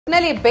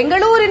ನಲ್ಲಿ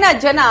ಬೆಂಗಳೂರಿನ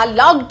ಜನ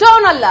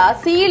ಲಾಕ್ಡೌನ್ ಅಲ್ಲ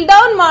ಸೀಲ್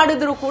ಡೌನ್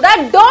ಮಾಡಿದ್ರು ಕೂಡ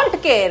ಡೋಂಟ್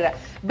ಕೇರ್.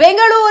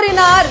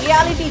 ಬೆಂಗಳೂರಿನ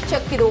ರಿಯಾಲಿಟಿ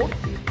ಚೆಕ್ ಇದು.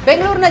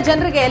 ಬೆಂಗಳೂರಿನ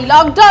ಜನರಿಗೆ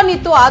ಲಾಕ್ಡೌನ್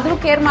ಇತ್ತು ಆದ್ರೂ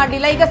ಕೇರ್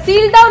ಮಾಡಲಿಲ್ಲ. ಈಗ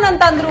ಸೀಲ್ ಡೌನ್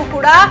ಅಂತ ಅಂದ್ರೂ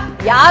ಕೂಡ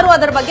ಯಾರು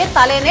ಅದರ ಬಗ್ಗೆ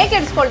ತಲೆನೇ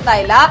ಕೆಡಿಸ್ಕೊಳ್ತಾ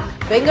ಇಲ್ಲ.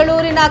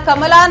 ಬೆಂಗಳೂರಿನ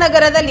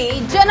ಕಮಲಾನಗರದಲ್ಲಿ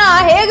ಜನ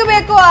ಹೇಗೆ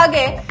ಬೇಕೋ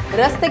ಹಾಗೆ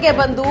ರಸ್ತೆಗೆ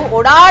ಬಂದು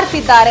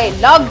ಓಡಾಡ್ತಿದ್ದಾರೆ.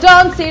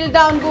 Lockdown seal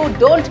ಡೌನ್ಗೂ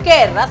don't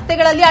care.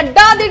 ರಸ್ತೆಗಳಲ್ಲಿ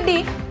ಅಡ್ಡಾದಿಡ್ಡಿ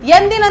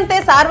ಎಂದಿನಂತೆ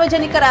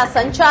ಸಾರ್ವಜನಿಕರ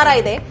ಸಂಚಾರ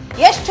ಇದೆ.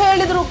 ಎಷ್ಟು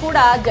ಹೇಳಿದ್ರು ಕೂಡ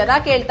ಜನ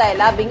ಕೇಳ್ತಾ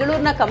ಇಲ್ಲ.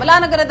 ಬೆಂಗಳೂರಿನ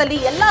ಕಮಲಾನಗರದಲ್ಲಿ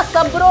ಎಲ್ಲಾ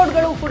ಸಬ್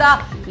ರೋಡ್ಗಳು ಕೂಡ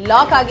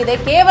ಲಾಕ್ ಆಗಿದೆ.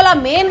 ಕೇವಲ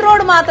ಮೇನ್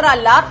ರೋಡ್ ಮಾತ್ರ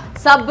ಅಲ್ಲ,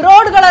 ಸಬ್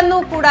ರೋಡ್ಗಳನ್ನು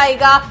ಕೂಡ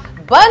ಈಗ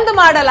ಬಂದ್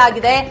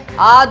ಮಾಡಲಾಗಿದೆ.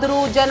 ಆದ್ರೂ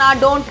ಜನ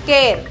ಡೋಂಟ್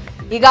ಕೇರ್.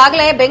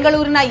 ಈಗಾಗಲೇ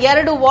ಬೆಂಗಳೂರಿನ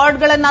 2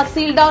 ವಾರ್ಡ್ಗಳನ್ನ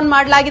ಸೀಲ್ ಡೌನ್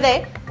ಮಾಡಲಾಗಿದೆ.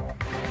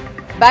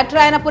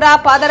 ಬ್ಯಾಟರಾಯನಪುರ,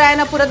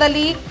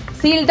 ಪಾದರಾಯನಪುರದಲ್ಲಿ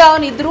ಸೀಲ್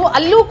ಡೌನ್ ಇದ್ರು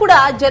ಅಲ್ಲೂ ಕೂಡ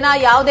ಜನ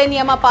ಯಾವುದೇ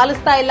ನಿಯಮ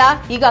ಪಾಲಿಸ್ತಾ ಇಲ್ಲ.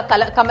 ಈಗ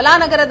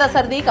ಕಮಲಾನಗರದ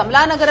ಸರ್ದಿ,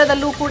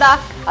 ಕಮಲಾನಗರದಲ್ಲೂ ಕೂಡ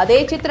ಅದೇ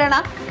ಚಿತ್ರಣ.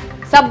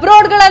 ಸಬ್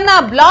ರೋಡ್ಗಳನ್ನ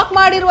ಬ್ಲಾಕ್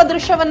ಮಾಡಿರುವ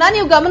ದೃಶ್ಯವನ್ನ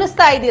ನೀವು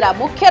ಗಮನಿಸ್ತಾ ಇದ್ದೀರಾ.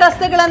 ಮುಖ್ಯ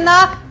ರಸ್ತೆಗಳನ್ನ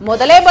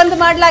ಮೊದಲೇ ಬಂದ್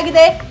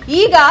ಮಾಡಲಾಗಿದೆ.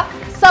 ಈಗ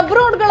ಸಬ್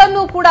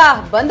ರೋಡ್ಗಳನ್ನು ಕೂಡ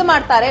ಬಂದ್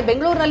ಮಾಡ್ತಾರೆ.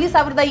 ಬೆಂಗಳೂರಿನಲ್ಲಿ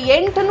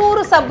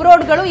 1800 ಸಬ್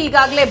ರೋಡ್ಗಳು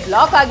ಈಗಾಗಲೇ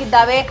ಬ್ಲಾಕ್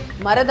ಆಗಿದ್ದಾವೆ.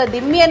 ಮರದ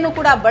ದಿಮ್ಮಿಯನ್ನು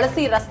ಕೂಡ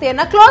ಬಳಸಿ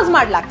ರಸ್ತೆಯನ್ನ ಕ್ಲೋಸ್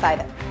ಮಾಡಲಾಗ್ತಾ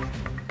ಇದೆ.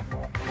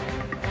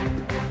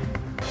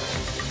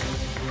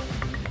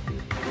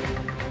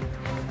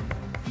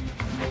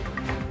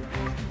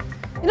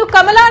 ಇನ್ನು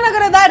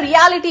ಕಮಲಾನಗರದ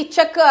ರಿಯಾಲಿಟಿ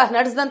ಚೆಕ್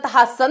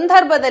ನಡೆಸಿದಂತಹ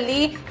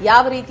ಸಂದರ್ಭದಲ್ಲಿ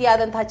ಯಾವ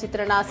ರೀತಿಯಾದಂತಹ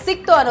ಚಿತ್ರಣ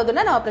ಸಿಕ್ತು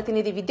ಅನ್ನೋದನ್ನ ನಮ್ಮ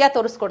ಪ್ರತಿನಿಧಿ ವಿದ್ಯಾ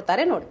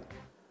ತೋರಿಸ್ಕೊಡ್ತಾರೆ ನೋಡಿ.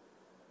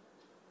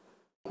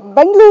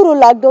 ಬೆಂಗಳೂರು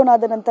ಲಾಕ್ಡೌನ್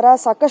ಆದ ನಂತರ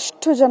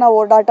ಸಾಕಷ್ಟು ಜನ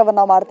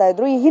ಓಡಾಟವನ್ನ ಮಾಡ್ತಾ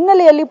ಇದ್ರು. ಈ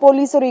ಹಿನ್ನೆಲೆಯಲ್ಲಿ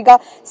ಪೊಲೀಸರು ಈಗ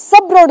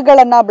ಸಬ್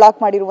ರೋಡ್ಗಳನ್ನ ಬ್ಲಾಕ್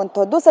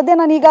ಮಾಡಿರುವಂತದ್ದು. ಸದ್ಯ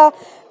ನಾನೀಗ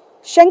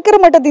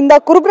ಶಂಕರಮಠದಿಂದ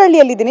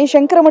ಕುರುಬ್ರಳ್ಳಿಯಲ್ಲಿದ್ದೀನಿ.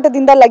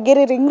 ಶಂಕರಮಠದಿಂದ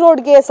ಲಗ್ಗೆರೆ ರಿಂಗ್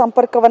ರೋಡ್ಗೆ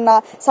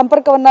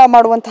ಸಂಪರ್ಕವನ್ನ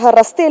ಮಾಡುವಂತಹ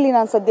ರಸ್ತೆಯಲ್ಲಿ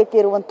ನಾನು ಸದ್ಯಕ್ಕೆ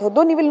ಇರುವಂತದ್ದು.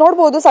 ನೀವು ಇಲ್ಲಿ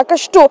ನೋಡಬಹುದು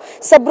ಸಾಕಷ್ಟು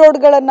ಸಬ್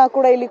ರೋಡ್ಗಳನ್ನ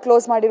ಕೂಡ ಇಲ್ಲಿ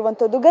ಕ್ಲೋಸ್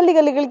ಮಾಡಿರುವಂತದ್ದು.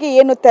 ಗಲ್ಲಿಗಳಿಗೆ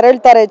ಏನು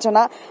ತೆರಳ್ತಾರೆ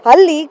ಜನ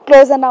ಅಲ್ಲಿ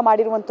ಕ್ಲೋಸ್ ಅನ್ನ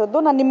ಮಾಡಿರುವಂತದ್ದು.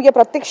 ನಾನು ನಿಮಗೆ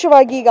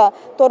ಪ್ರತ್ಯಕ್ಷವಾಗಿ ಈಗ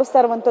ತೋರಿಸ್ತಾ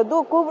ಇರುವಂತದ್ದು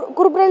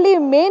ಕುರುಬ್ರಳ್ಳಿ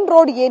ಮೇನ್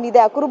ರೋಡ್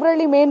ಏನಿದೆ, ಆ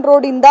ಕುರುಬ್ರಳ್ಳಿ ಮೇನ್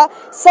ರೋಡ್ ಇಂದ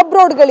ಸಬ್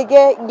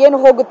ರೋಡ್ಗಳಿಗೆ ಏನು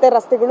ಹೋಗುತ್ತೆ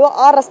ರಸ್ತೆಗಳು,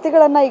 ಆ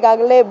ರಸ್ತೆಗಳನ್ನ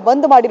ಈಗಾಗಲೇ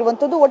ಬಂದ್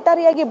ಮಾಡಿರುವಂತದ್ದು.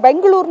 ಒಟ್ಟಾರೆಯಾಗಿ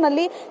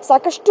ಬೆಂಗಳೂರಿನಲ್ಲಿ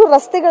ಸಾಕಷ್ಟು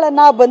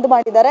ರಸ್ತೆಗಳನ್ನ ಬಂದ್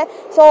ಮಾಡಿದ್ದಾರೆ.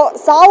 ಸೊ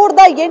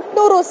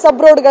 1800 ಸಬ್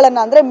ರೋಡ್ಗಳನ್ನ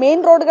ಅಂದ್ರೆ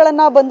ಮೇನ್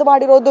ರೋಡ್ಗಳನ್ನ ಬಂದ್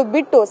ಮಾಡಿರೋದು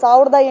ಬಿಟ್ಟು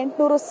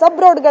 1800 ಸಬ್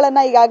ರೋಡ್ಗಳನ್ನ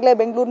ಈಗಾಗಲೇ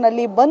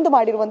ಬೆಂಗಳೂರಿನಲ್ಲಿ ಬಂದ್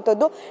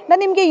ಮಾಡಿರುವಂತದ್ದು. ನಾನು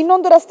ನಿಮ್ಗೆ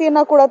ಇನ್ನೊಂದು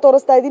ರಸ್ತೆಯನ್ನ ಕೂಡ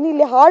ತೋರಿಸ್ತಾ ಇದ್ದೀನಿ.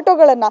 ಇಲ್ಲಿ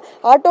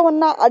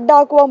ಆಟೋವನ್ನ ಅಡ್ಡ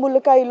ಹಾಕುವ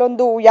ಮೂಲಕ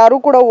ಇಲ್ಲೊಂದು ಯಾರು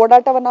ಕೂಡ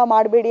ಓಡಾಟವನ್ನ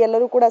ಮಾಡಬೇಡಿ,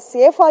 ಎಲ್ಲರೂ ಕೂಡ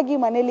ಸೇಫ್ ಆಗಿ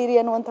ಮನೇಲಿರಿ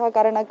ಅನ್ನುವಂತಹ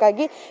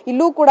ಕಾರಣಕ್ಕಾಗಿ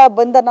ಇಲ್ಲೂ ಕೂಡ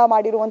ಬಂಧನ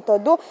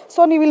ಮಾಡಿರುವಂತದ್ದು.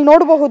 ಸೊ ನೀವು ಇಲ್ಲಿ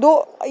ನೋಡಬಹುದು,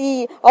 ಈ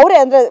ಅವರೇ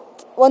ಅಂದ್ರೆ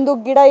ಒಂದು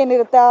ಗಿಡ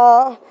ಏನಿರುತ್ತೆ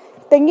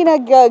ತೆಂಗಿನ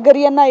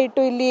ಗರಿಯನ್ನ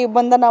ಇಟ್ಟು ಇಲ್ಲಿ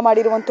ಬಂಧನ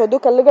ಮಾಡಿರುವಂತದ್ದು,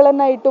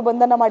 ಕಲ್ಲುಗಳನ್ನ ಇಟ್ಟು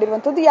ಬಂಧನ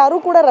ಮಾಡಿರುವಂತದ್ದು. ಯಾರು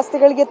ಕೂಡ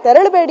ರಸ್ತೆಗಳಿಗೆ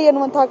ತೆರಳಬೇಡಿ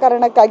ಅನ್ನುವಂತಹ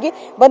ಕಾರಣಕ್ಕಾಗಿ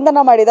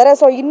ಬಂಧನ ಮಾಡಿದ್ದಾರೆ.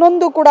 ಸೊ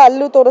ಇನ್ನೊಂದು ಕೂಡ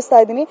ಅಲ್ಲೂ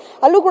ತೋರಿಸ್ತಾ ಇದ್ದೀನಿ.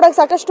 ಅಲ್ಲೂ ಕೂಡ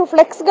ಸಾಕಷ್ಟು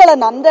ಫ್ಲೆಕ್ಸ್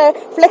ಗಳನ್ನ ಅಂದ್ರೆ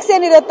ಫ್ಲೆಕ್ಸ್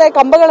ಏನಿರುತ್ತೆ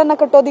ಕಂಬಗಳನ್ನ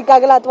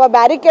ಕಟ್ಟೋದಿಕ್ಕಾಗಲ್ಲ ಅಥವಾ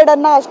ಬ್ಯಾರಿಕೇಡ್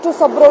ಅನ್ನ ಅಷ್ಟು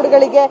ಸಬ್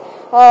ರೋಡ್ಗಳಿಗೆ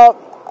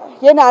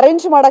ಏನು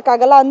ಅರೇಂಜ್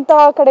ಮಾಡೋಕ್ಕಾಗಲ್ಲ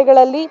ಅಂತಹ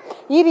ಕಡೆಗಳಲ್ಲಿ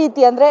ಈ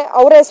ರೀತಿ ಅಂದ್ರೆ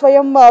ಅವರೇ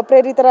ಸ್ವಯಂ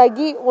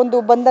ಪ್ರೇರಿತರಾಗಿ ಒಂದು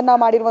ಬಂಧನ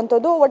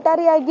ಮಾಡಿರುವಂತದ್ದು.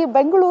 ಒಟ್ಟಾರೆಯಾಗಿ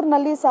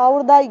ಬೆಂಗಳೂರಿನಲ್ಲಿ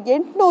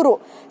 1800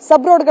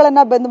 ಸಬ್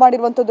ರೋಡ್ಗಳನ್ನ ಬಂದ್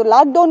ಮಾಡಿರುವಂತದ್ದು.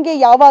 ಲಾಕ್ಡೌನ್ಗೆ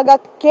ಯಾವಾಗ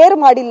ಕೇರ್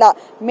ಮಾಡಿಲ್ಲ,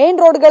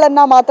 ಮೇನ್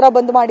ರೋಡ್ಗಳನ್ನ ಮಾತ್ರ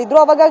ಬಂದ್ ಮಾಡಿದ್ರು.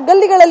 ಅವಾಗ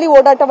ಗಲ್ಲಿಗಳಲ್ಲಿ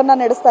ಓಡಾಟವನ್ನ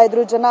ನಡೆಸ್ತಾ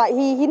ಇದ್ರು ಜನ.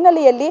 ಈ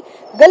ಹಿನ್ನೆಲೆಯಲ್ಲಿ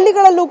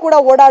ಗಲ್ಲಿಗಳಲ್ಲೂ ಕೂಡ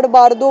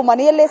ಓಡಾಡಬಾರದು,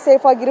 ಮನೆಯಲ್ಲೇ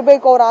ಸೇಫ್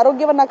ಆಗಿರ್ಬೇಕು, ಅವರ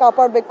ಆರೋಗ್ಯವನ್ನ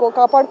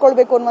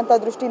ಕಾಪಾಡ್ಕೊಳ್ಬೇಕು ಅನ್ನುವಂತ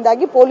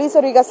ದೃಷ್ಟಿಯಿಂದಾಗಿ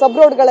ಪೊಲೀಸರು ಈಗ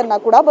ಸಬ್ ರೋಡ್ಗಳನ್ನ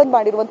ಕೂಡ ಬಂದ್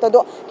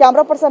ಮಾಡಿರುವಂತದ್ದು.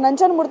 ಕ್ಯಾಮರಾ ಪರ್ಸನ್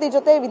ಅಂಜನ್ ಮೂರ್ತಿ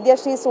ಜೊತೆ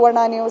ವಿದ್ಯಾಶ್ರೀ, ಸುವರ್ಣ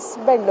ನ್ಯೂಸ್,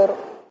 ಬೆಂಗಳೂರು.